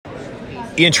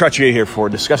Ian Trottier here for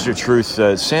Discuss Your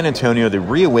Truth, San Antonio, the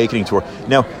Reawakening Tour.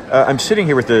 Now, I'm sitting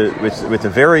here with a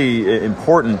very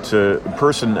important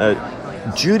person.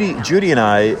 Judy and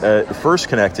I first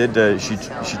connected. She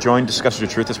joined Discuss Your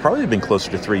Truth. It's probably been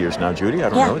closer to 3 years now, Judy. I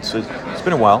don't know. It's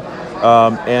been a while.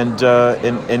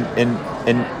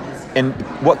 And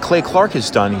what Clay Clark has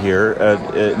done here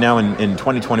now in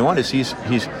 2021 is he's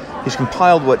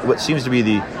compiled what seems to be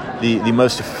the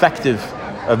most effective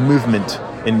movement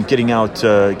in getting out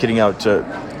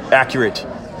accurate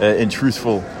and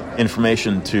truthful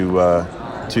information to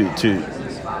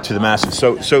the masses.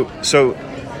 So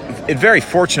very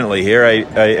fortunately here I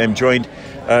am joined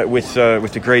with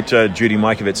the great Judy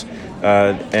Mikovits.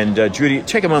 And Judy,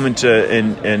 take a moment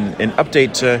and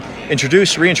update,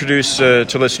 reintroduce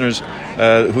to listeners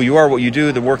who you are, what you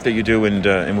do, the work that you do, and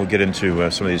we'll get into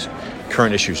some of these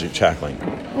current issues you're tackling.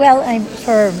 Well,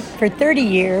 for 30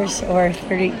 years, or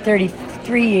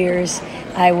 33 years,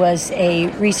 I was a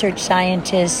research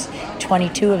scientist,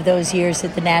 22 of those years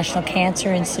at the National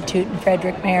Cancer Institute in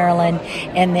Frederick, Maryland,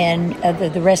 and then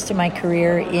the rest of my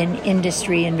career in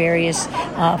industry in various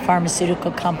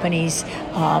pharmaceutical companies,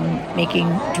 making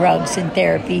drugs and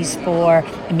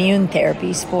immune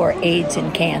therapies for AIDS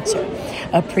and cancer,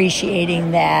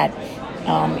 appreciating that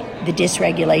the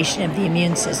dysregulation of the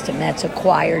immune system, that's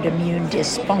acquired immune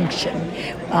dysfunction,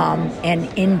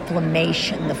 and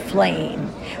inflammation, the flame,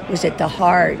 was at the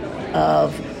heart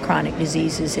of chronic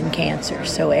diseases and cancer.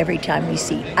 So every time we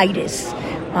see itis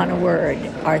on a word,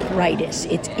 arthritis,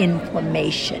 it's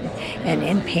inflammation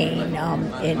and pain,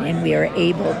 and we are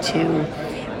able to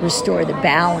restore the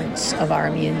balance of our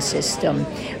immune system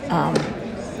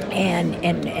and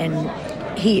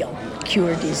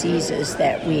cure diseases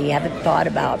that we haven't thought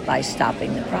about by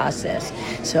stopping the process.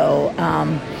 So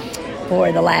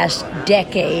for the last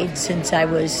decade, since I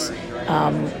was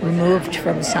removed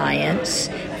from science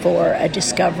for a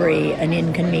discovery, an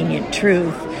inconvenient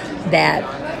truth, that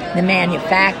the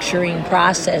manufacturing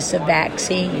process of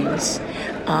vaccines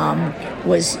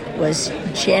was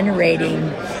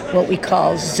generating what we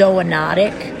call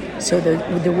zoonotic. So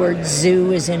the word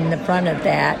zoo is in the front of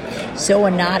that.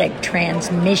 Zoonotic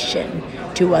transmission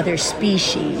to other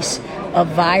species of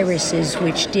viruses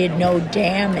which did no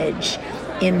damage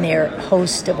in their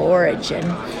host of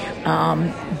origin.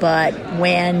 But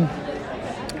when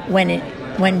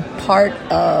part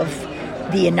of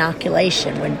the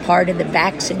inoculation, when part of the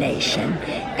vaccination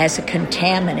as a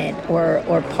contaminant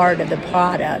or part of the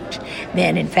product,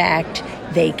 then in fact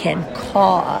they can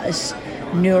cause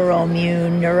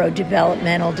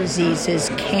neurodevelopmental diseases,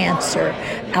 cancer,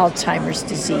 Alzheimer's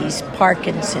disease,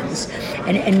 Parkinson's.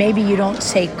 And maybe you don't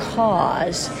say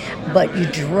cause, but you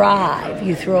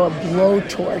throw a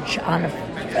blowtorch on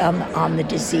the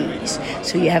disease.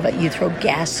 So you throw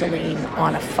gasoline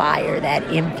on a fire, that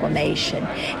inflammation,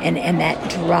 and that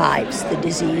drives the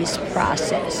disease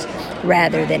process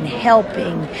rather than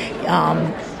helping.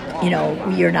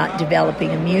 You're not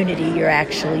developing immunity, you're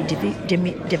actually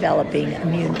developing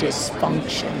immune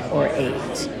dysfunction or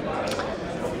AIDS.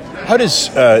 How does,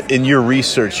 in your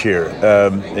research here,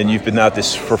 and you've been at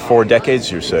this for 4 decades,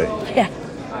 you say? Yeah.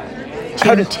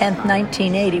 June 10th,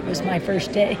 1980 was my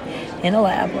first day in a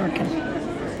lab working.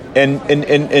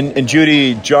 And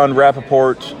Judy, John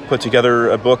Rappaport put together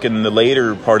a book in the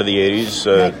later part of the 80s,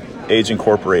 right. AIDS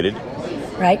Incorporated.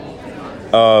 Right.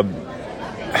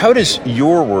 How does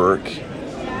your work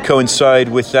coincide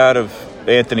with that of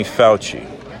Anthony Fauci?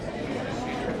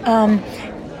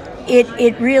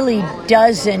 It really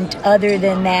doesn't, other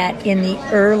than that in the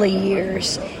early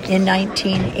years, in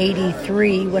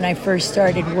 1983, when I first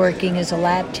started working as a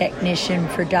lab technician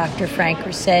for Dr. Frank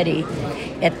Rossetti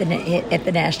at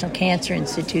the National Cancer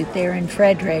Institute there in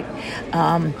Frederick,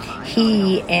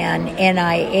 he and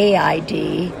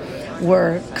NIAID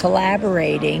were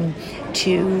collaborating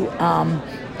to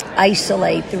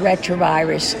isolate the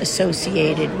retrovirus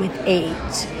associated with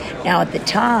AIDS. Now, at the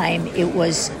time, it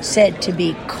was said to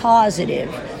be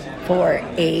causative for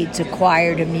AIDS,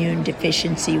 acquired immune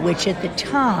deficiency, which at the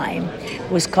time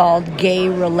was called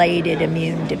gay-related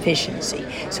immune deficiency.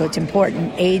 So it's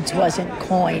important, AIDS wasn't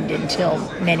coined until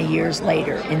many years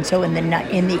later. And so in the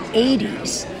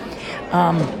 80s,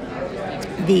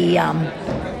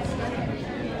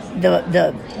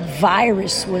 the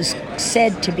virus was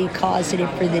said to be causative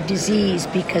for the disease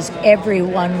because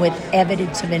everyone with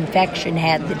evidence of infection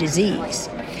had the disease.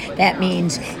 That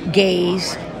means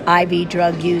gays, IV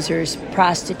drug users,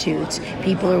 prostitutes,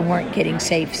 people who weren't getting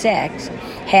safe sex,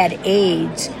 had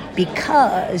AIDS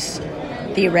because,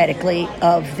 theoretically,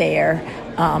 of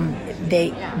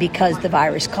because the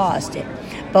virus caused it.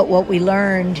 But what we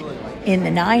learned in the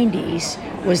 90s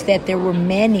was that there were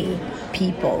many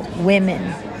people,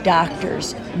 women,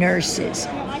 doctors, nurses,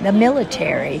 the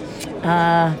military,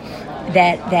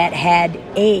 that had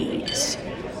AIDS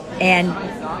and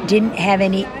didn't have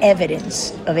any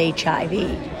evidence of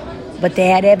HIV, but they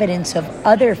had evidence of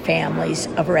other families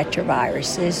of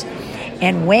retroviruses.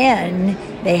 And when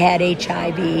they had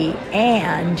HIV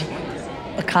and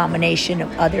a combination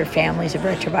of other families of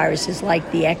retroviruses like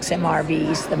the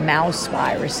XMRVs, the mouse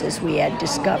viruses we had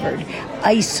discovered,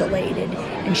 isolated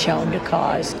and shown to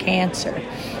cause cancer.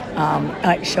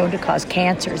 Shown to cause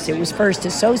cancers. It was first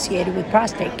associated with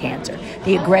prostate cancer,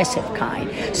 the aggressive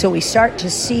kind. So we start to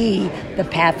see the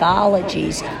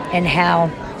pathologies and how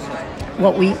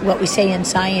what we say in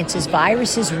science is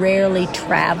viruses rarely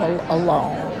travel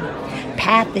alone.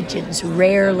 Pathogens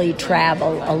rarely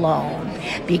travel alone,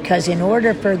 because in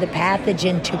order for the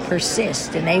pathogen to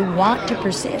persist, and they want to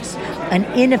persist, an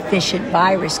inefficient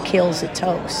virus kills its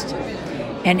host.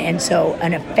 And so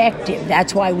an effective,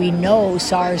 that's why we know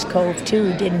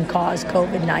SARS-CoV-2 didn't cause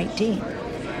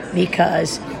COVID-19,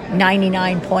 because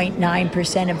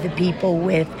 99.9% of the people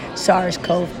with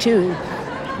SARS-CoV-2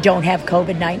 don't have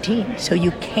COVID-19, so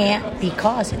you can't be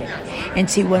causative. And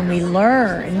see, when we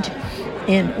learned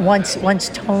once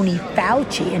Tony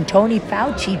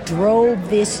Fauci drove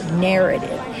this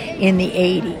narrative in the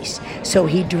 80s. So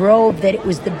he drove that it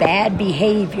was the bad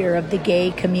behavior of the gay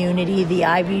community, the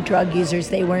IV drug users.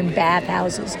 They were in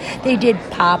bathhouses. They did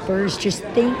poppers. Just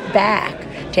think back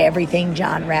to everything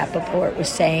John Rappaport was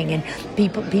saying, and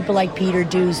people like Peter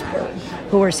Duesberg,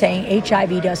 who were saying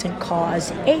HIV doesn't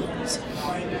cause AIDS.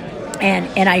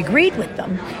 And I agreed with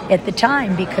them at the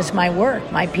time, because my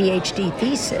work, my PhD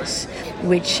thesis,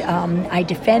 which I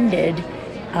defended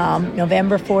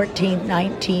November 14,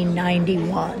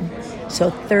 1991, so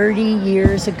 30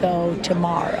 years ago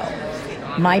tomorrow,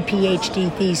 my PhD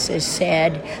thesis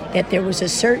said that there was a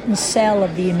certain cell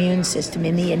of the immune system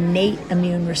in the innate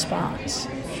immune response,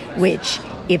 which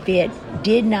if it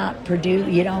did not produce,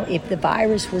 if the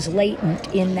virus was latent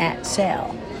in that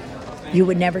cell, you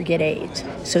would never get AIDS.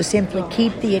 So simply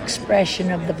keep the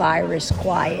expression of the virus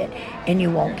quiet and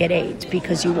you won't get AIDS,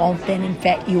 because you won't then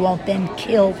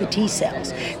kill the T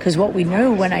cells. Because what we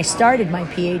knew when I started my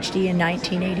PhD in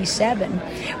 1987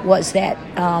 was that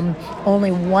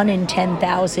only 1 in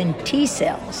 10,000 T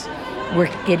cells were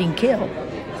getting killed.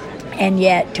 And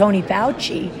yet Tony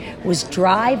Fauci was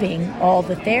driving all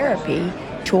the therapy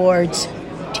towards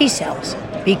T cells,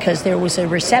 because there was a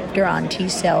receptor on T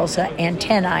cells, an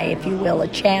antennae, if you will, a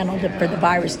channel for the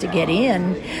virus to get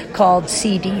in, called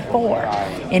CD4.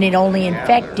 And it only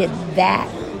infected that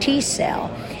T cell.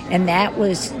 And that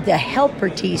was the helper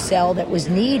T cell that was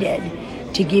needed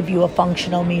to give you a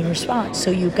functional immune response. So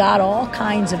you got all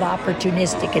kinds of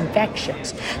opportunistic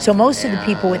infections. So most of the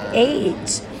people with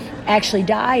AIDS actually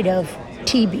died of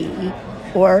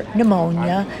TB or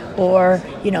pneumonia, or,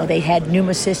 they had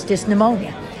pneumocystis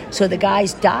pneumonia. So the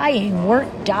guys dying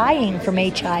weren't dying from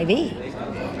HIV.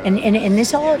 And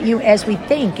this all, as we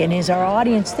think, and as our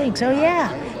audience thinks, oh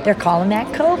yeah, they're calling that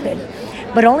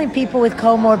COVID. But only people with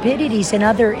comorbidities and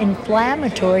other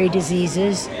inflammatory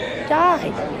diseases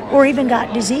died, or even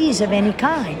got disease of any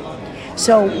kind.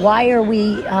 So why are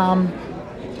we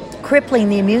crippling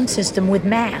the immune system with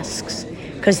masks?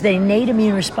 Because the innate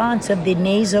immune response of the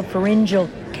nasopharyngeal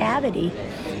cavity,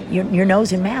 your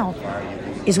nose and mouth,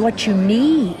 is what you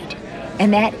need.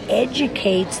 And that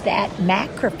educates that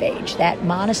macrophage, that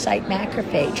monocyte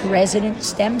macrophage, resident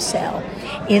stem cell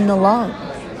in the lung,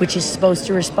 which is supposed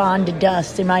to respond to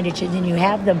dust and nitrogen. And you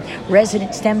have the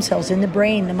resident stem cells in the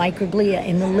brain, the microglia,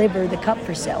 in the liver, the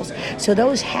Kupffer cells. So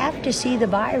those have to see the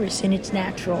virus in its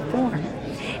natural form.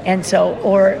 And so,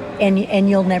 and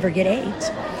you'll never get AIDS.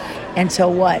 And so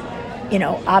what,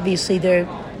 obviously the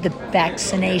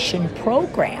vaccination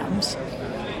programs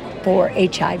for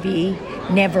HIV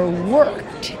never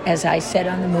worked, as I said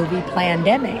on the movie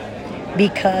Plandemic,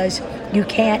 because you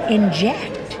can't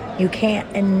inject, you can't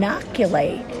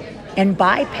inoculate and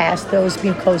bypass those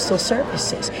mucosal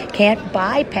surfaces. Can't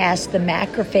bypass the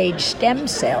macrophage stem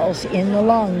cells in the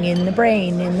lung, in the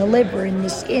brain, in the liver, in the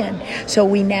skin. So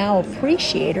we now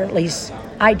appreciate, or at least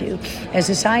I do, as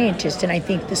a scientist, and I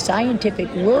think the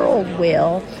scientific world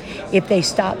will, if they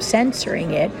stop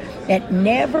censoring it, that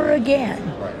never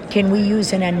again can we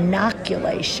use an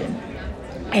inoculation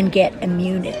and get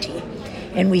immunity.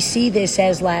 And we see this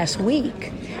as last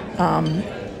week.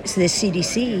 So the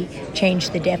CDC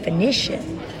changed the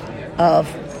definition of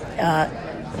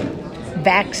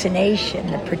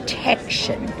vaccination, the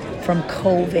protection from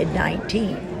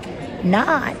COVID-19,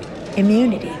 not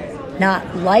immunity,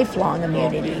 not lifelong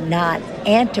immunity, not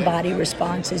antibody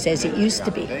responses as it used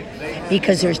to be,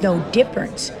 because there's no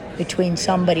difference between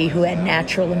somebody who had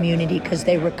natural immunity because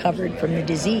they recovered from the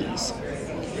disease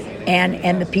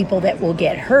and the people that will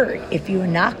get hurt if you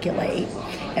inoculate,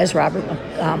 as Robert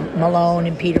Malone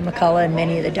and Peter McCullough and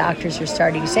many of the doctors are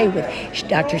starting to say with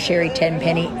Dr. Sherry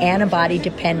Tenpenny,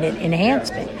 antibody-dependent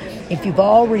enhancement. If you've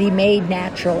already made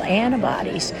natural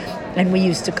antibodies, and we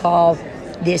used to call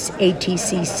this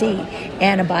ATCC,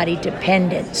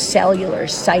 antibody-dependent cellular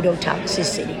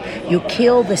cytotoxicity. You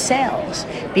kill the cells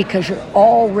because you're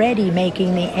already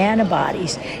making the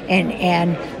antibodies, and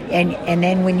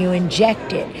then when you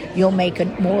inject it, you'll make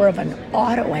more of an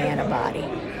autoantibody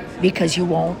because you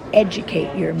won't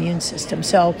educate your immune system.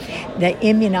 So the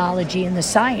immunology and the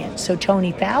science. So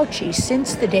Tony Fauci,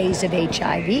 since the days of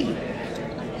HIV,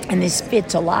 and this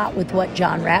fits a lot with what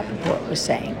John Rappaport was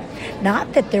saying,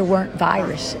 not that there weren't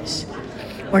viruses,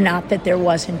 or not that there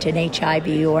wasn't an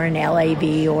HIV or an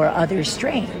LAV or other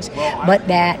strains, but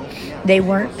that they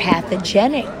weren't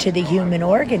pathogenic to the human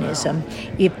organism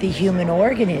if the human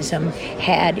organism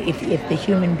had, if the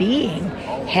human being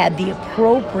had the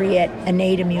appropriate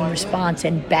innate immune response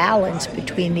and balance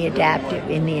between the adaptive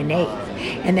and the innate,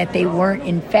 and that they weren't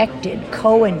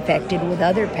co-infected with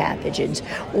other pathogens,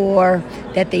 or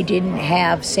that they didn't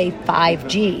have, say,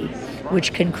 5G,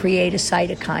 which can create a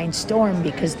cytokine storm,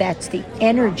 because that's the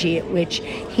energy at which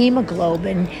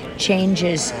hemoglobin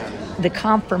changes, the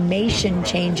conformation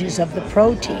changes of the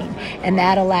protein, and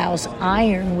that allows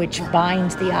iron, which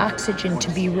binds the oxygen,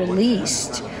 to be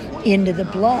released into the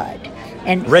blood.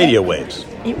 And radio waves.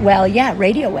 Well, yeah,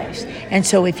 radio waves. And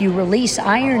so if you release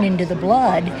iron into the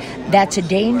blood, that's a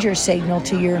danger signal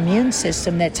to your immune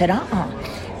system that said,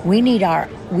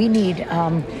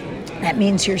 that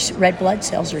means your red blood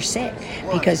cells are sick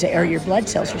or your blood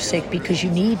cells are sick because you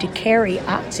need to carry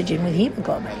oxygen with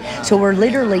hemoglobin. So we're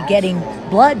literally getting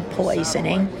blood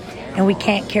poisoning, and we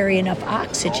can't carry enough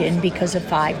oxygen because of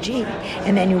 5G.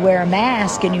 And then you wear a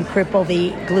mask and you cripple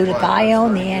the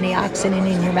glutathione, the antioxidant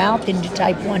in your mouth, into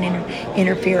type 1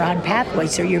 interferon pathway.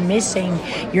 So you're missing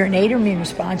your innate immune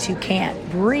response. You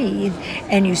can't breathe,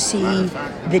 and you see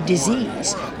the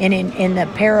disease. And in the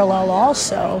parallel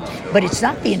also, but it's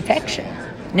not the infection.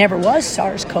 Never was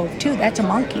SARS-CoV-2. That's a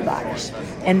monkey virus.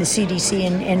 And the CDC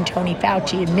and Tony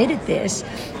Fauci admitted this,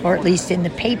 or at least in the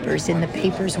papers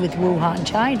with Wuhan,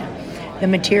 China. The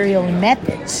material and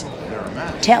methods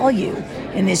tell you,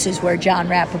 and this is where John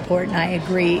Rappaport and I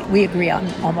agree, we agree on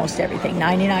almost everything,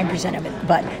 99% of it,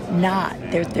 but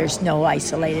there's no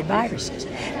isolated viruses.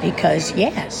 Because,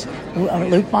 yes,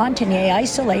 Luc Montagnier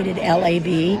isolated LAV,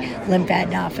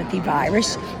 lymphadenopathy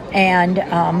virus, and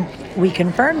we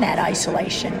confirmed that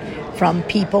isolation from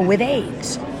people with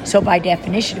AIDS. So by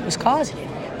definition, it was causative.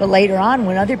 But later on,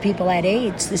 when other people had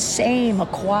AIDS, the same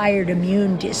acquired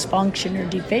immune dysfunction or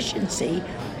deficiency,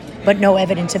 but no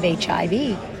evidence of HIV,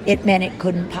 it meant it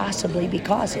couldn't possibly be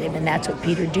causative. And that's what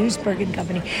Peter Duesberg and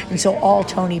company. And so all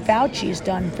Tony Fauci has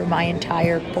done for my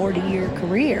entire 40-year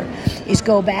career is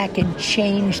go back and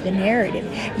change the narrative,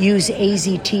 use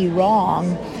AZT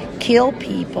wrong, kill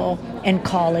people, and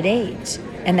call it AIDS.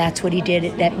 And that's what he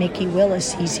did at Mickey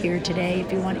Willis. He's here today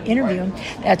if you want to interview him.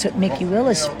 That's what Mickey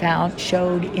Willis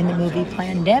showed in the movie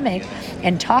Plandemic,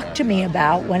 and talked to me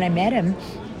about when I met him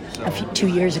a few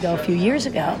years ago,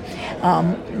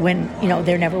 when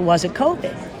there never was a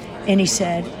COVID. And he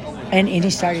said, and he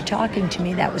started talking to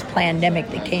me, that was Plandemic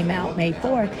that came out May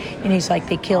 4th, and he's like,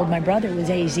 they killed my brother with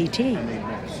AZT.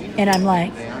 And I'm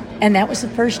like, and that was the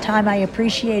first time I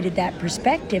appreciated that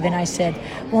perspective. And I said,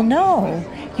 well, no,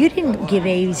 you didn't give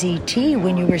AZT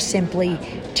when you were simply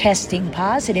testing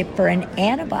positive for an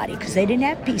antibody, because they didn't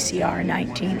have PCR in the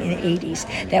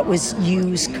 80s that was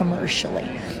used commercially.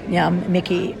 I'll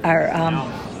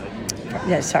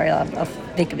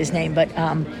think of his name, but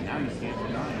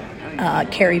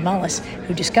Kary Mullis,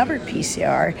 who discovered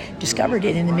PCR, discovered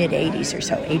it in the mid-'80s or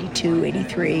so, 82,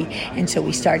 83, and so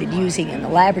we started using it in the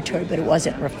laboratory, but it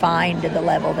wasn't refined to the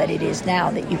level that it is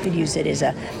now, that you could use it as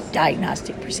a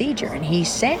diagnostic procedure. And he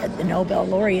said, the Nobel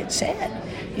laureate said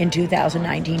in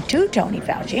 2019 to Tony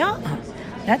Fauci,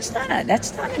 that's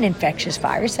not an infectious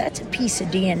virus, that's a piece of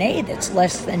DNA that's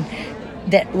less than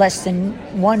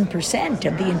 1%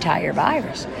 of the entire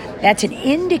virus. That's an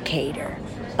indicator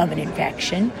of an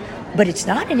infection, but it's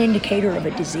not an indicator of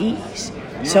a disease.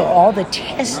 So all the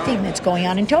testing that's going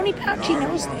on, and Tony Fauci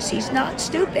knows this, he's not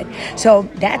stupid. So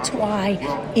that's why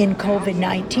in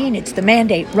COVID-19, it's the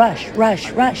mandate, rush,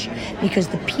 because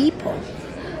the people,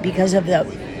 because of the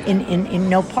in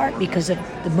no part because of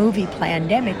the movie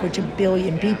Plandemic, which 1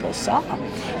 billion people saw,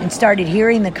 and started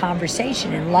hearing the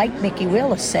conversation. And like Mickey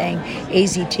Willis saying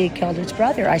AZT killed its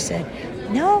brother, I said,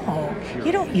 no,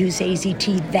 you don't use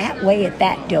AZT that way at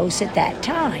that dose at that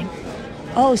time.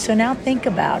 Oh, so now think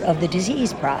about of the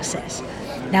disease process.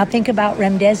 Now think about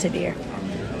remdesivir.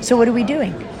 So what are we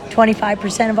doing?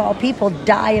 25% of all people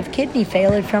die of kidney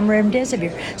failure from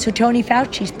remdesivir. So Tony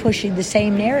Fauci's pushing the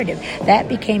same narrative. That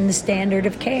became the standard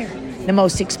of care, the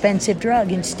most expensive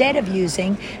drug. Instead of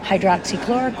using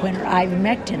hydroxychloroquine or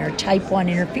ivermectin or type 1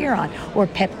 interferon or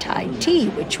peptide T,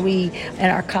 which we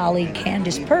and our colleague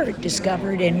Candace Pert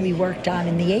discovered and we worked on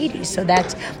in the 80s. So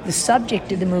that's the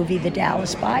subject of the movie The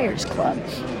Dallas Buyers Club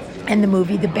and the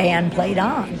movie the band played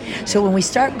on. So when we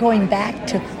start going back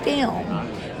to film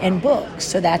and books.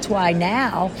 So that's why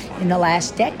now, in the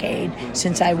last decade,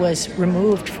 since I was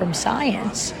removed from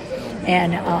science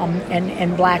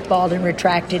and blackballed and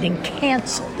retracted and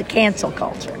canceled, the cancel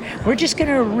culture, we're just going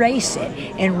to erase it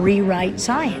and rewrite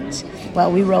science.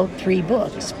 Well, we wrote 3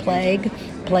 books, Plague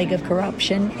of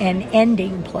Corruption, and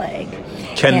Ending Plague.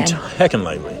 Kent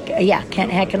Heckenlively. Yeah,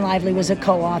 Kent Heckenlively was a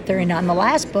co-author. And on the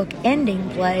last book, Ending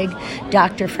Plague,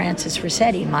 Dr. Francis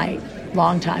Rossetti, my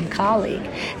longtime colleague,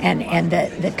 and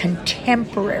the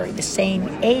contemporary, the same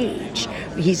age.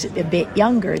 He's a bit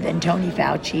younger than Tony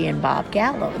Fauci and Bob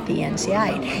Gallo at the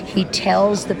NCI. He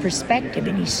tells the perspective,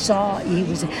 and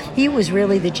he was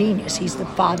really the genius. He's the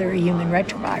father of human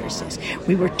retroviruses.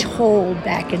 We were told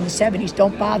back in the 70s,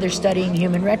 don't bother studying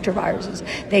human retroviruses.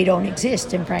 They don't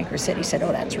exist. And Frank Rossetti said,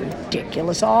 oh, that's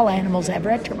ridiculous. All animals have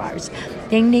retroviruses.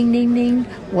 Ding, ding, ding, ding.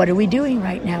 What are we doing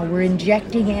right now? We're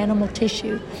injecting animal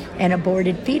tissue and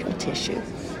aborted fetal tissue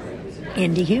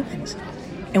into humans.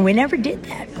 And we never did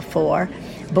that before,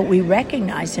 but we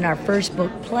recognized in our first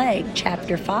book, Plague,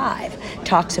 Chapter 5,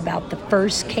 talks about the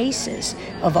first cases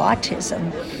of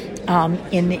autism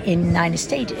in the United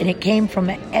States. And it came from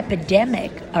an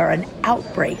epidemic, or an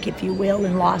outbreak, if you will,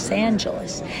 in Los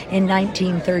Angeles in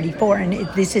 1934. And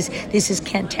this is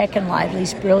Kent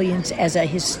Heckenlively's brilliance as a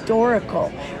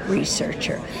historical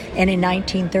researcher. And in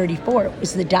 1934, it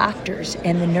was the doctors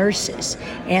and the nurses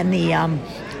and the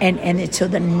so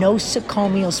the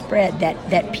nosocomial spread,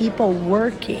 that people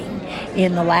working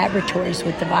in the laboratories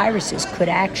with the viruses could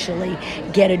actually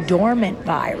get a dormant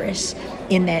virus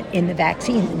in the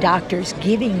vaccine. The doctors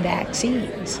giving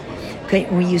vaccines.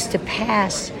 We used to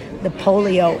pass the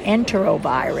polio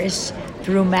enterovirus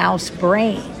through mouse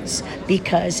brains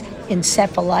because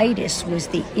encephalitis was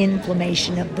the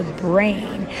inflammation of the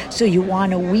brain. So you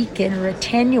want to weaken or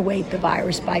attenuate the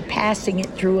virus by passing it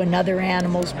through another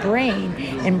animal's brain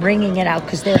and bringing it out,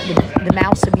 because the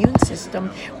mouse immune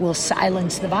system will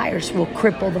silence the virus, will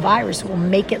cripple the virus, will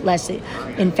make it less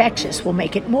infectious, will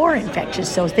make it more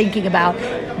infectious. So thinking about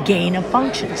gain of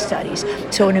function studies.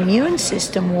 So an immune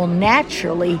system will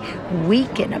naturally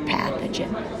weaken a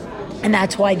pathogen. And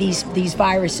that's why these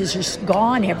viruses are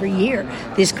gone every year.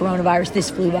 This coronavirus,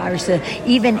 this flu virus,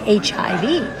 even HIV.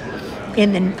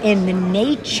 In the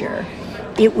nature,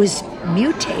 it was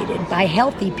mutated by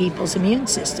healthy people's immune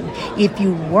system. If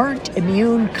you weren't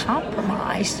immune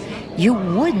compromised, you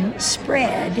wouldn't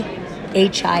spread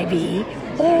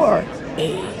HIV or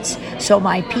AIDS. So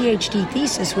my PhD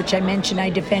thesis, which I mentioned I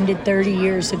defended 30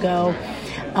 years ago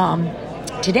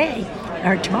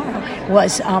tomorrow,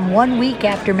 was 1 week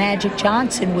after Magic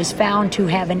Johnson was found to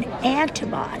have an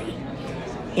antibody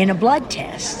in a blood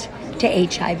test to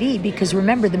HIV. Because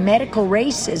remember, the medical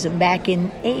racism back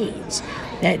in AIDS,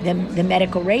 the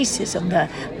medical racism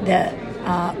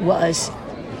was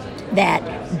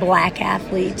that black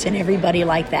athletes and everybody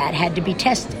like that had to be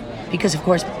tested, because of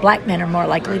course black men are more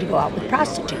likely to go out with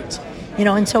prostitutes.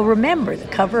 And so remember the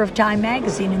cover of Time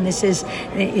magazine, and this is,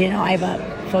 I have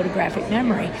a photographic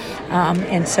memory,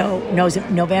 and so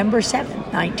November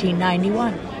 7th,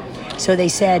 1991. So they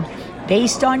said,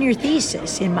 based on your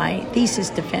thesis, in my thesis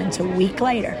defense a week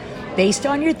later, based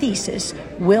on your thesis,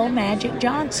 will Magic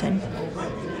Johnson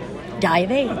die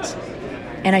of AIDS?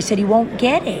 And I said, he won't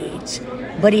get AIDS,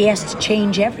 but he has to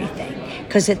change everything.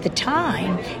 Because at the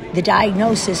time, the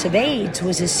diagnosis of AIDS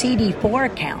was a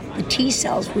CD4 count, the T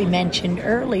cells we mentioned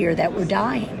earlier that were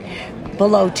dying,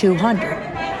 below 200.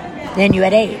 Then you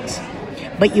had AIDS.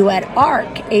 But you had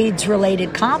ARC,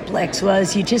 AIDS-related complex,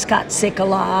 was you just got sick a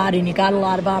lot and you got a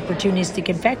lot of opportunistic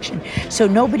infection. So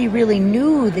nobody really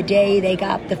knew the day they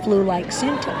got the flu-like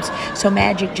symptoms. So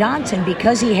Magic Johnson,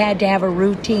 because he had to have a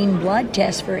routine blood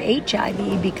test for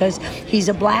HIV because he's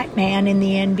a black man in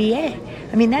the NBA,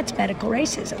 I mean, that's medical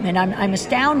racism. And I'm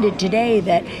astounded today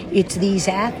that it's these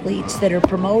athletes that are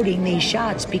promoting these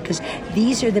shots, because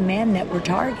these are the men that were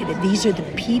targeted. These are the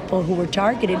people who were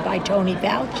targeted by Tony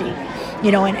Fauci.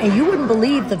 And you wouldn't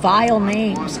believe the vile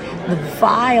names, the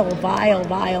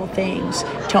vile things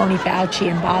Tony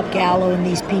Fauci and Bob Gallo and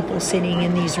these people sitting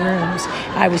in these rooms.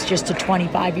 I was just a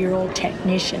 25-year-old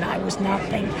technician. I was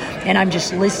nothing. And I'm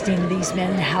just listening to these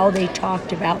men and how they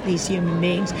talked about these human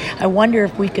beings. I wonder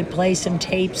if we could play some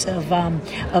tapes of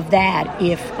that,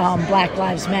 if Black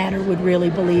Lives Matter would really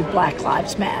believe Black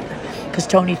Lives Matter. Because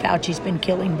Tony Fauci's been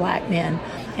killing black men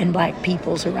and black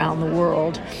peoples around the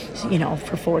world,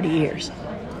 for 40 years.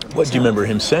 What do you remember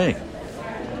him saying?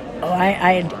 Oh,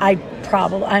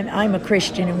 I'm a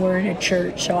Christian and we're in a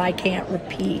church, so I can't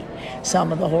repeat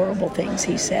some of the horrible things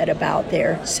he said about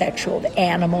their sexual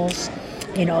animals.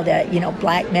 That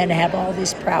black men have all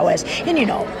this prowess. And,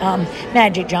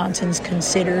 Magic Johnson's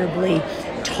considerably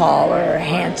taller,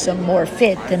 handsome, more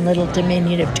fit than little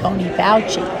diminutive Tony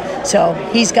Fauci. So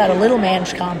he's got a little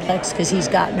man's complex because he's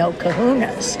got no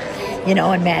kahunas.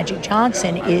 And Magic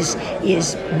Johnson is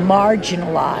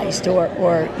marginalized or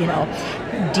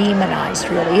demonized,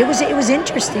 really. It was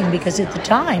interesting because at the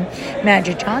time,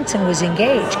 Magic Johnson was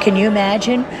engaged. Can you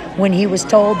imagine when he was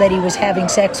told that he was having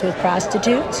sex with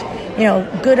prostitutes?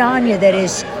 Good on you that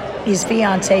his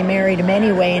fiancée married him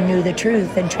anyway and knew the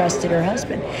truth and trusted her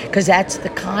husband, because that's the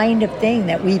kind of thing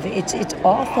that it's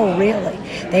awful, really.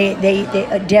 They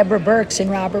Deborah Birx and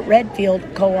Robert Redfield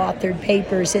co-authored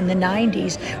papers in the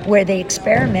 90s where they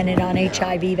experimented on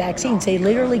HIV vaccines. They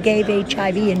literally gave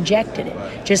HIV, injected it,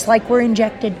 just like we're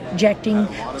injecting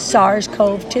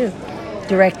SARS-CoV-2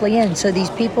 directly in. So these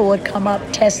people would come up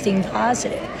testing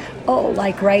positive. Oh,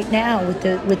 like right now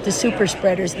with the super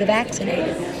spreaders, the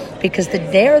vaccinated. Because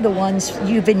they're the ones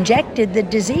you've injected the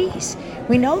disease.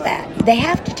 We know that. They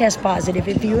have to test positive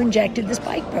if you injected the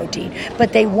spike protein.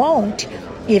 But they won't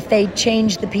if they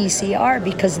change the PCR,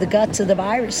 because the guts of the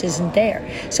virus isn't there.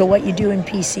 So what you do in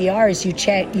PCR is you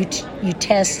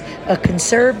test a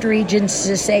conserved region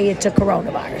to say it's a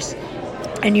coronavirus.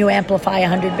 And you amplify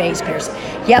 100 base pairs.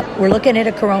 Yep, we're looking at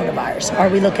a coronavirus. Are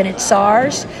we looking at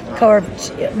SARS,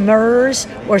 MERS,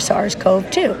 or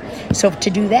SARS-CoV-2? So to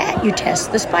do that, you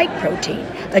test the spike protein,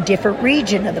 a different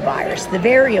region of the virus, the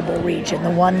variable region,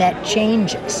 the one that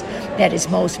changes, that is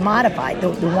most modified, the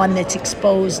one that's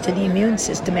exposed to the immune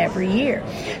system every year.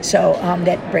 So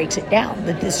that breaks it down.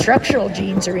 The structural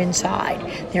genes are inside.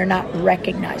 They're not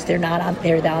recognized. They're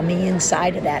on the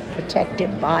inside of that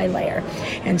protective bilayer.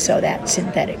 And so that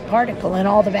synthetic particle, and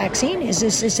all the vaccine is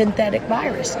a synthetic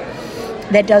virus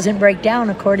that doesn't break down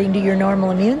according to your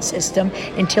normal immune system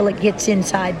until it gets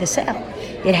inside the cell.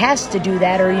 It has to do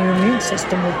that or your immune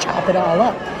system will chop it all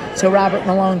up. So Robert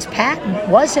Malone's patent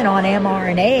wasn't on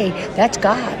mRNA. That's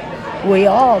God.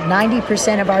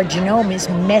 90% of our genome is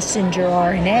messenger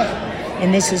RNA.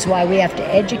 And this is why we have to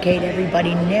educate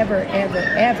everybody never, ever,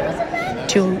 ever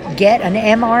to get an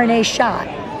mRNA shot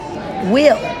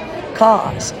will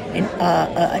cause an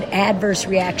adverse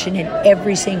reaction in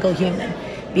every single human,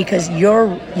 because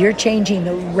you're changing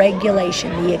the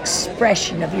regulation, the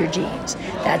expression of your genes.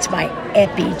 That's my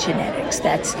epigenetics.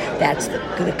 That's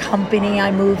the company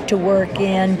I moved to work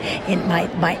in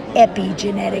my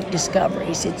epigenetic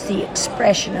discoveries. It's the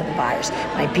expression of the virus.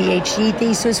 My PhD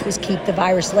thesis was keep the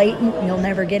virus latent, and you'll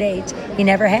never get AIDS. He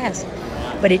never has.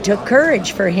 But it took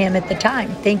courage for him at the time.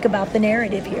 Think about the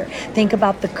narrative here. Think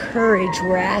about the courage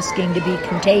we're asking to be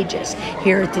contagious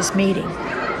here at this meeting.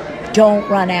 Don't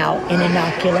run out and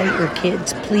inoculate your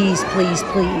kids. Please, please,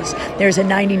 please. There's a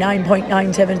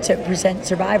 99.97%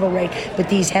 survival rate, but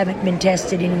these haven't been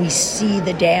tested, and we see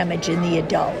the damage in the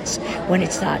adults when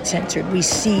it's not censored. We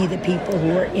see the people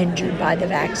who are injured by the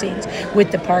vaccines,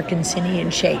 with the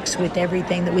Parkinsonian shakes, with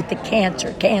everything, with the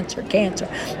cancer.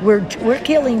 We're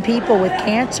killing people with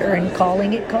cancer and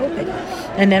calling it COVID.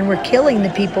 And then we're killing the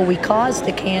people we caused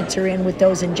the cancer in with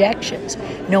those injections,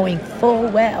 knowing full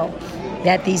well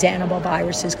that these animal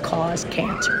viruses cause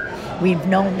cancer. We've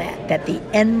known that the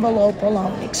envelope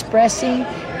alone, expressing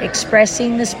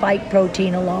the spike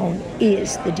protein alone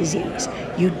is the disease.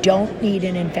 You don't need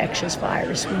an infectious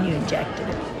virus when you injected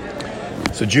it.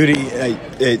 So Judy,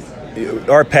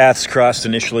 our paths crossed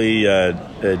initially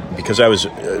because I was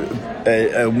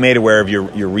made aware of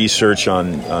your research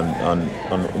on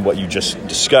what you just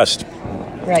discussed,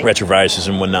 right. Retroviruses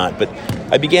and whatnot. But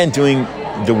I began doing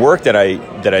the work that I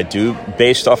do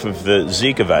based off of the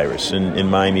Zika virus in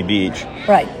Miami Beach.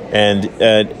 Right. And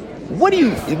what do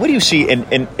you see?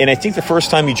 And I think the first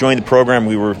time you joined the program,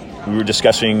 we were we were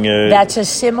discussing. That's a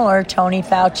similar Tony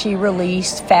Fauci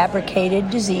released fabricated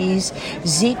disease.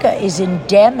 Zika is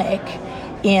endemic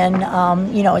in,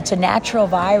 it's a natural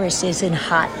virus, is in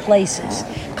hot places.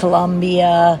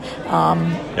 Colombia,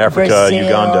 Africa, Brazil,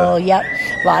 Uganda. Yep,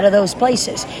 a lot of those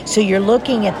places. So you're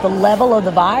looking at the level of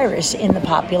the virus in the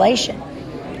population.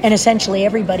 And essentially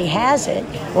everybody has it,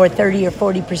 or 30 or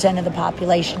 40% of the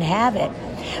population have it.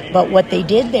 But what they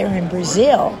did there in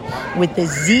Brazil with the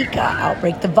Zika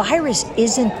outbreak, the virus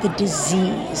isn't the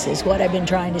disease, is what I've been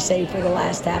trying to say for the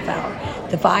last half hour.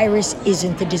 The virus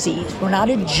isn't the disease. We're not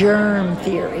a germ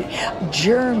theory.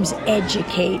 Germs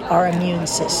educate our immune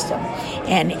system.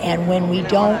 And when we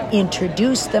don't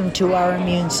introduce them to our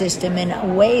immune system in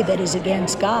a way that is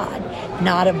against God,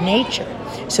 not of nature.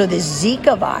 So the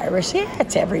Zika virus,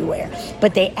 it's everywhere.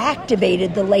 But they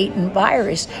activated the latent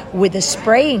virus with a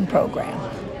spraying program.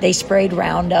 They sprayed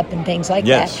Roundup and things like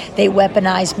that. They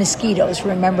weaponized mosquitoes.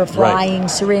 Remember flying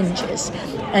syringes.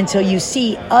 And so you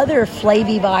see other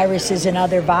flaviviruses and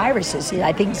other viruses.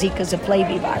 I think Zika's a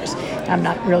flavivirus. I'm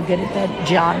not real good at that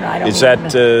genre. I don't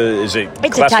is it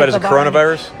classified as a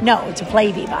coronavirus? No, it's a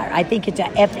flavivirus. I think it's a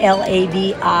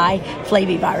FLAVI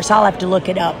flavivirus. I'll have to look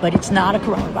it up, but it's not a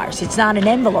coronavirus. It's not an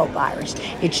envelope virus.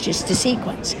 It's just a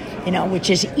sequence, which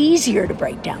is easier to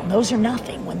break down. Those are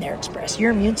nothing when they're expressed.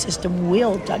 Your immune system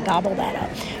will gobble that up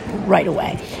right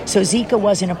away. So Zika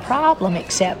wasn't a problem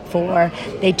except for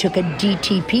they took a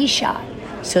DTP shot.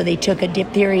 So they took a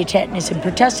diphtheria, tetanus, and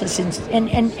pertussis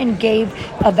and gave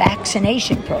a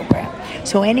vaccination program.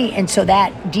 So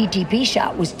that DTP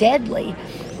shot was deadly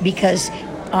because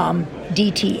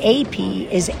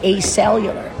DTaP is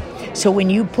acellular. So when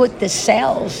you put the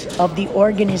cells of the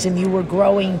organism you were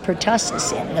growing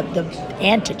pertussis in, the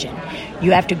antigen,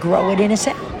 you have to grow it in a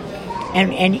cell.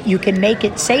 And you can make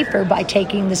it safer by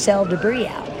taking the cell debris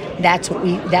out. That's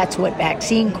what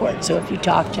Vaccine Court. So if you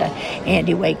talk to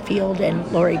Andy Wakefield and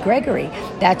Lori Gregory,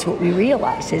 that's what we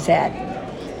realized is that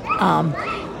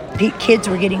kids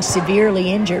were getting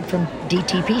severely injured from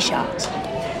DTP shots.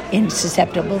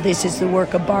 Insusceptible. This is the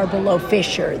work of Barbara Loe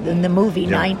Fisher in the movie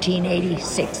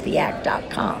 1986,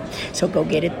 theact.com. So go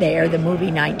get it there, the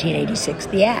movie 1986,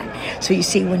 The Act. So you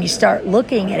see, when you start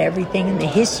looking at everything in the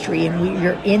history and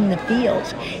you're in the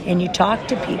field and you talk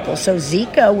to people. So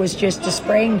Zika was just a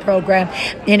spraying program.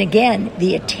 And again,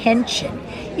 the attention.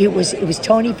 It was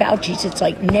Tony Fauci's. It's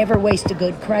like never waste a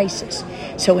good crisis.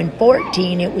 So in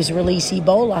 2014, it was release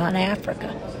Ebola on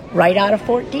Africa, right out of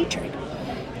Fort Detrick.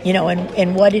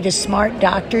 And what did a smart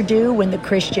doctor do when the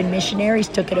Christian missionaries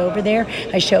took it over there?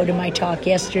 I showed in my talk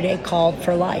yesterday, Called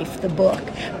for Life, the book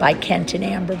by Kent and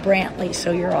Amber Brantley.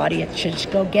 So your audience should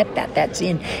go get that.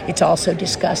 It's also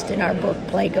discussed in our book,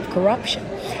 Plague of Corruption.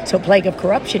 So Plague of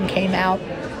Corruption came out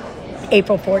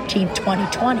April 14th,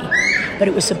 2020. But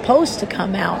it was supposed to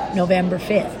come out November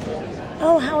 5th.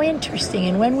 Oh, how interesting.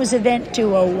 And when was Event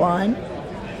 201?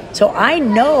 So I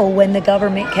know when the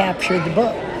government captured the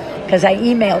book, because I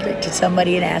emailed it to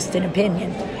somebody and asked an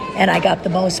opinion. And I got the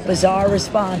most bizarre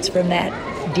response from that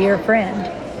dear friend.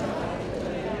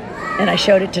 And I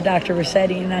showed it to Dr.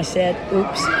 Rossetti and I said,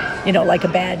 oops, like a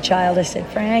bad child. I said,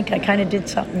 Frank, I kind of did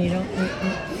something,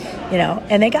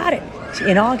 and they got it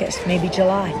in August, maybe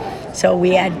July. So we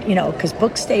had, because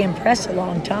books stay in press a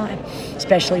long time,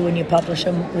 especially when you publish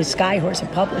them with Skyhorse, a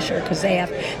publisher, because they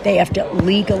have to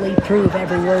legally prove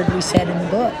every word we said in the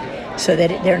book, so that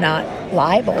they're not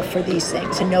liable for these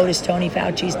things. And notice Tony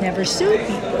Fauci's never sued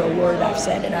me for a word I've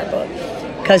said in our book,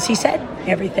 because he said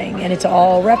everything, and it's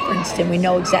all referenced, and we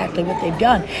know exactly what they've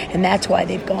done. And that's why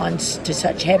they've gone to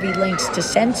such heavy lengths to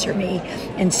censor me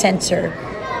and censor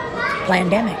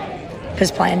Plandemic,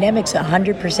 because Plandemic's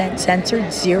 100% censored,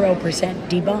 0%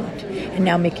 debunked. And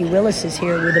now Mickey Willis is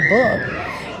here with a book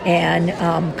and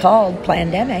called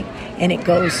Plandemic, and it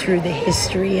goes through the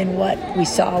history and what we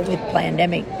saw with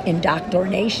Plandemic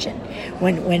indoctrination.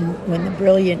 When the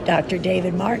brilliant Dr.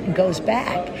 David Martin goes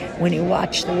back, when you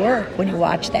watch the work, when you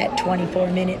watch that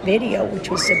 24-minute video,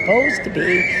 which was supposed to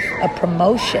be a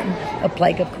promotion of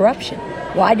Plague of Corruption.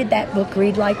 Why did that book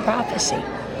read like prophecy?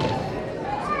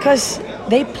 Because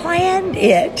they planned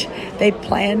it. They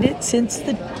planned it since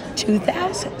the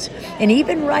 2000s. And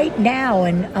even right now,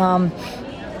 and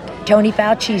Tony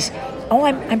Fauci's,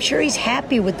 I'm sure he's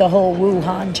happy with the whole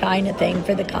Wuhan, China thing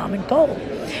for the common cold.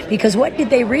 Because what did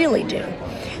they really do?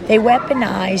 They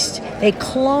weaponized, they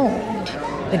cloned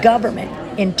the government.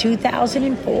 In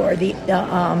 2004, the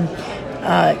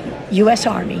U.S.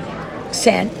 Army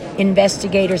sent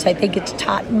investigators, I think it's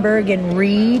Tottenberg and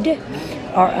Reed,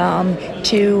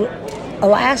 to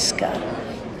Alaska,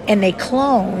 and they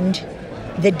cloned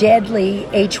the deadly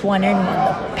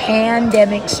H1N1, the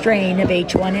pandemic strain of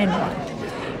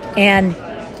H1N1,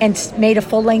 and made a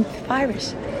full-length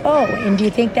virus. Oh, and do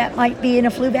you think that might be in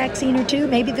a flu vaccine or two?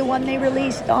 Maybe the one they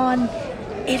released on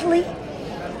Italy?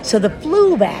 So the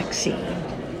flu vaccine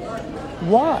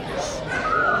was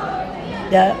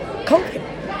the COVID.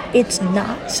 It's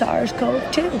not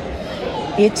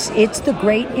SARS-CoV-2. It's the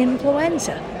great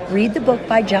influenza. Read the book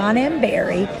by John M.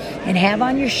 Barry and have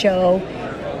on your show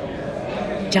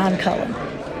John Cullen.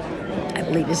 I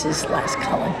believe this is last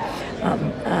Cullen.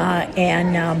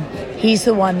 He's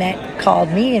the one that called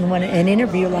me in an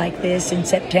interview like this in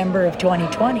September of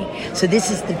 2020. So this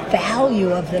is the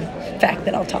value of the fact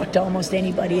that I'll talk to almost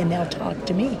anybody and they'll talk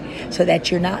to me, so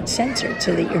that you're not censored,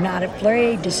 so that you're not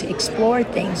afraid to explore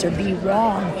things or be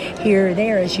wrong here or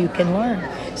there as you can learn.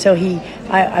 So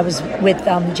I was with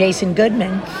Jason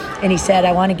Goodman, and he said,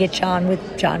 I want to get you on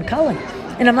with John Cullen.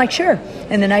 And I'm like, sure.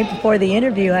 And the night before the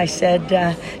interview, I said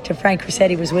to Frank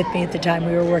Rossetti, was with me at the time,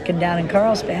 we were working down in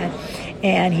Carlsbad,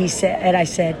 and I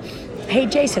said, hey,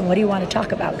 Jason, what do you want to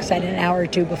talk about? Because I had an hour or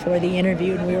two before the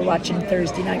interview, and we were watching a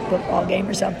Thursday night football game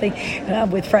or something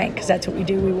with Frank, because that's what we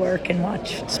do. We work and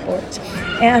watch sports.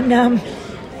 And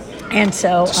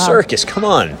so... circus, come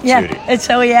on, yeah, Judy. And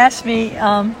so he asked me...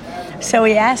 well,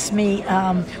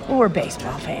 we're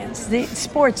baseball fans.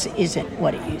 Sports isn't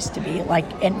what it used to be,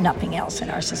 and nothing else in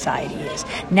our society is.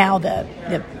 Now the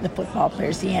football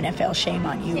players, the NFL, shame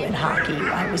on you, and hockey.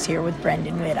 I was here with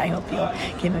Brendan Witt. I hope you'll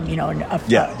give him, a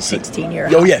 16-year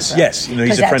Oh, yes.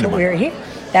 He's a friend of mine.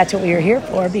 That's what we were here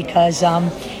for, because,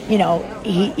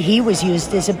 he was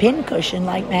used as a pincushion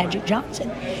like Magic Johnson.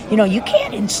 You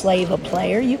can't enslave a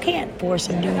player. You can't force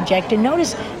him to inject. And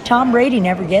notice Tom Brady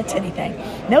never gets anything.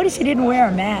 Notice he didn't wear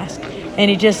a mask. And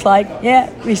he just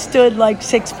we stood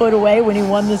 6 foot away when he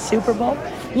won the Super Bowl.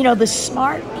 The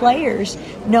smart players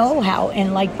know how,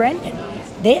 and like Brendan,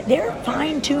 they're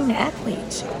fine-tuned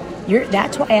athletes.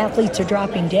 That's why athletes are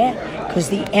dropping dead, because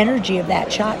the energy of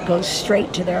that shot goes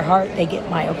straight to their heart. They get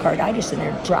myocarditis and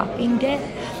they're dropping dead.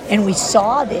 And we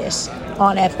saw this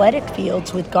on athletic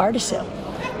fields with Gardasil.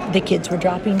 The kids were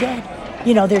dropping dead.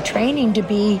 They're training to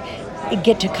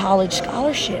get to college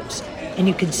scholarships. And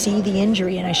you could see the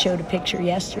injury, and I showed a picture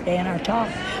yesterday in our talk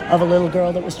of a little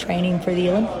girl that was training for the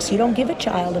Olympics. You don't give a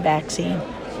child a vaccine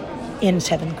in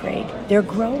 7th grade. They're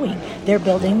growing. They're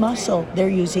building muscle. They're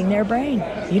using their brain.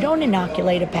 You don't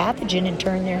inoculate a pathogen and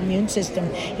turn their immune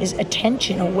system's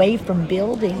attention away from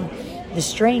building the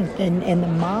strength and the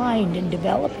mind and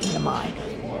developing the mind.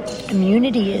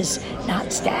 Immunity is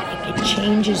not static. It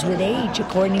changes with age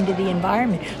according to the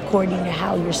environment, according to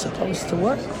how you're supposed to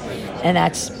work. And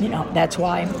that's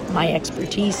why my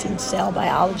expertise in cell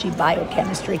biology,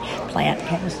 biochemistry, plant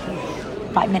chemistry,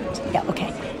 5 minutes, yeah,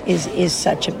 okay, is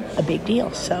such a big deal.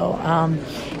 So,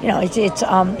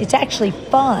 it's actually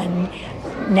fun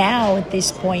now at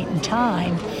this point in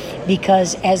time,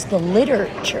 because as the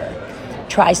literature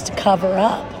tries to cover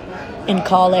up and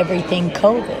call everything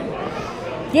COVID,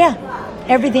 yeah,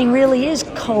 everything really is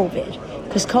COVID,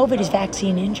 because COVID is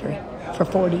vaccine injury for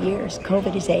 40 years.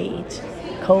 COVID is AIDS.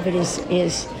 COVID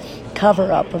is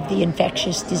cover-up of the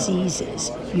infectious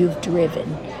diseases you've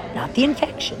driven, not the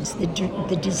infections, the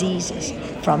diseases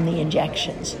from the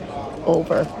injections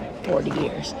over 40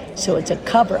 years. So it's a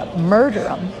cover-up. Murder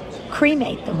them,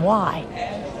 cremate them. Why?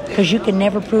 Because you can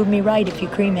never prove me right if you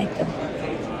cremate them.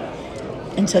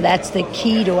 And so that's the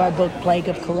key to our book, Plague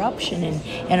of Corruption,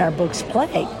 and our book's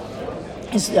Plague,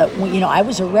 is that, I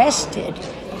was arrested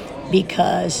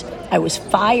because I was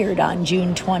fired on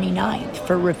June 29th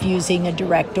for refusing a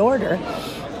direct order.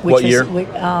 What year?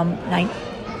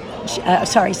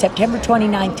 September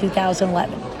 29th,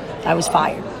 2011. I was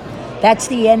fired. That's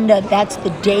the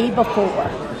day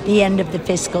before the end of the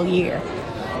fiscal year.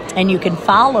 And you can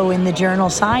follow in the journal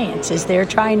Science as they're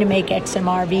trying to make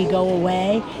XMRV go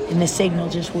away, and the signal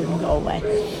just wouldn't go away.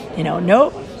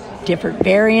 Nope. Different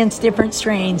variants, different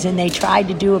strains, and they tried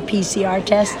to do a PCR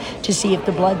test to see if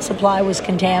the blood supply was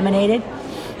contaminated.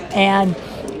 And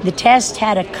the test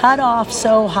had a cutoff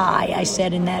so high, I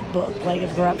said in that book, Plague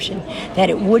of Corruption, that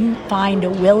it wouldn't find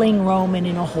a willing Roman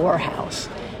in a whorehouse.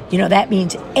 That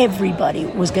means everybody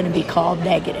was going to be called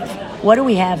negative. What do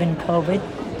we have in COVID?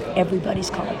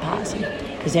 Everybody's called positive,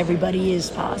 because everybody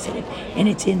is positive. And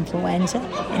it's influenza,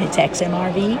 and it's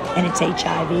XMRV, and it's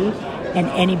HIV. And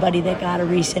anybody that got a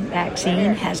recent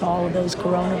vaccine has all of those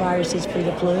coronaviruses for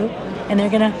the flu, and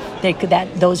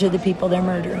those are the people they're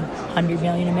murdering. 100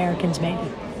 million Americans, maybe.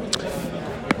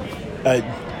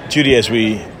 Judy, as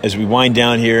we wind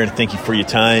down here, and thank you for your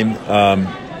time, I'm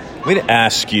going to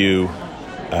ask you,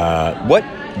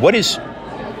 what is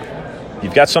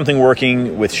You've got something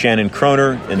working with Shannon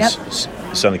Kroner in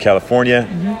Southern California.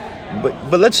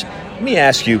 But let me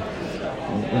ask you,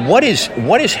 what is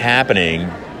happening?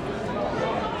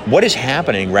 What is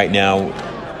happening right now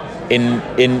in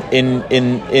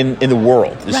the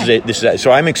world?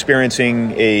 So I'm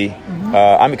experiencing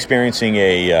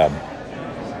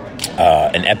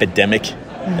an epidemic,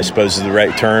 I suppose is the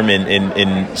right term,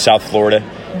 in South Florida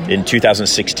in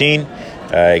 2016.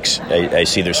 I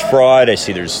see there's fraud. I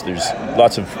see there's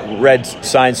lots of red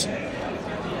signs.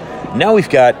 Now we've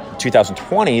got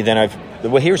 2020.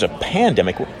 Here's a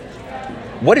pandemic.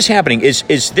 What is happening?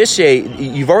 Is this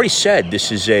you've already said this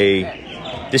is a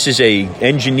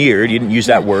engineered. You didn't use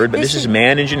that word, but this is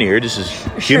man engineered. This is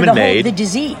human made. The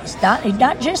disease,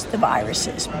 not just the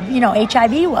viruses.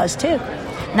 HIV was too.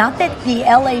 Not that the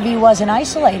LAV wasn't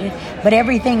isolated, but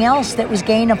everything else that was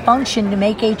gain of function to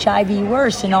make HIV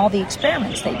worse and all the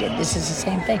experiments they did. This is the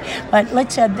same thing. But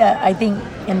let's I think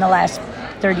in the last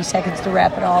 30 seconds to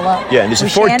wrap it all up. Yeah, and this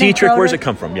is Fort Detrick. Where's it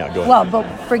come from? Yeah, go ahead. Well, but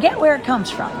forget where it comes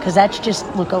from, because that's just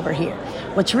look over here.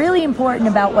 What's really important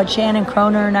about what Shannon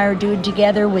Kroner and I are doing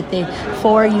together with the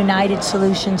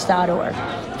forunitedsolutions.org,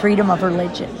 freedom of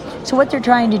religion. So what they're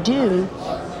trying to do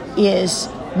is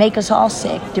make us all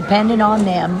sick, dependent on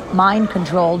them,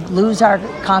 mind-controlled, lose our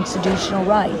constitutional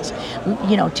rights,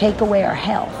 take away our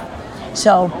health.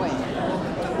 So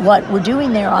what we're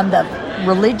doing there on the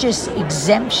religious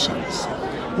exemptions,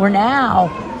 we're now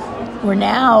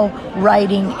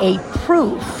writing a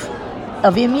proof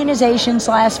of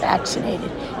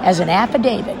immunization/vaccinated as an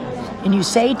affidavit, and you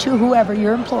say to whoever,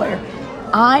 your employer,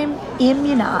 I'm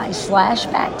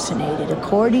immunized/vaccinated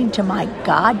according to my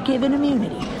God-given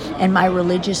immunity and my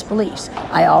religious beliefs.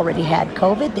 I already had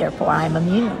COVID, therefore I'm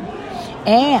immune.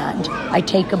 And I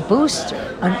take a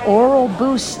booster, an oral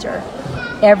booster,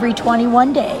 every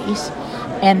 21 days,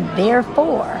 and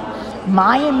therefore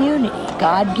my immunity,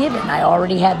 God-given, I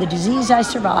already had the disease, I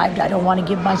survived, I don't want to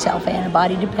give myself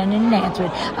antibody-dependent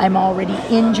enhancement, I'm already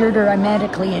injured or I'm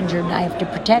medically injured and I have to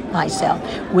protect myself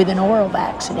with an oral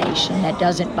vaccination that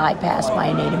doesn't bypass my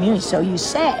innate immunity. So you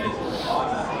say,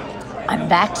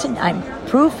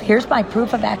 here's my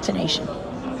proof of vaccination.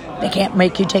 They can't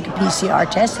make you take a PCR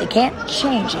test. They can't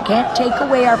change. They can't take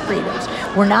away our freedoms.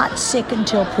 We're not sick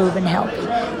until proven healthy.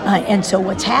 And so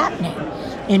what's happening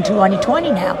in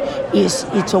 2020 now is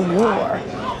it's a war.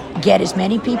 Get as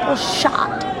many people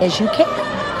shot as you can.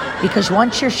 Because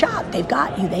once you're shot, they've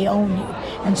got you. They own you.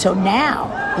 And so now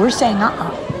we're saying,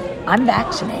 I'm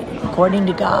vaccinated according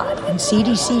to God. And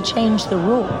CDC changed the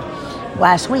rule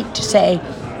last week to say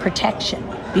protection.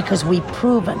 Because we've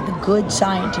proven, the good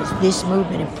scientists, this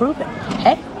movement have proven,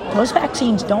 hey, those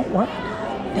vaccines don't work.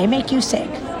 They make you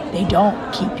sick. They don't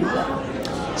keep you well.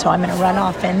 So I'm going to run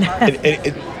off and...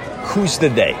 Who's the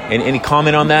they? Any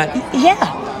comment on that?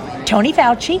 Yeah. Tony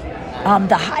Fauci,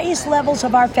 the highest levels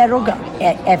of our federal government,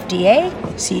 at FDA,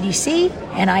 CDC,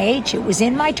 NIH, it was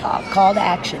in my talk, Call to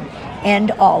Action.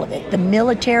 And all of it, the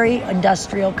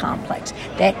military-industrial complex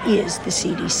that is the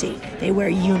CDC. They wear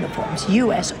uniforms,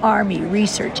 U.S. Army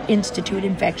Research Institute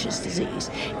Infectious Disease.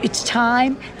 It's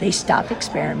time they stop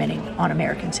experimenting on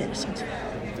American citizens.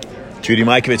 Judy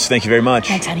Mikovits, thank you very much.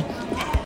 Thanks, honey.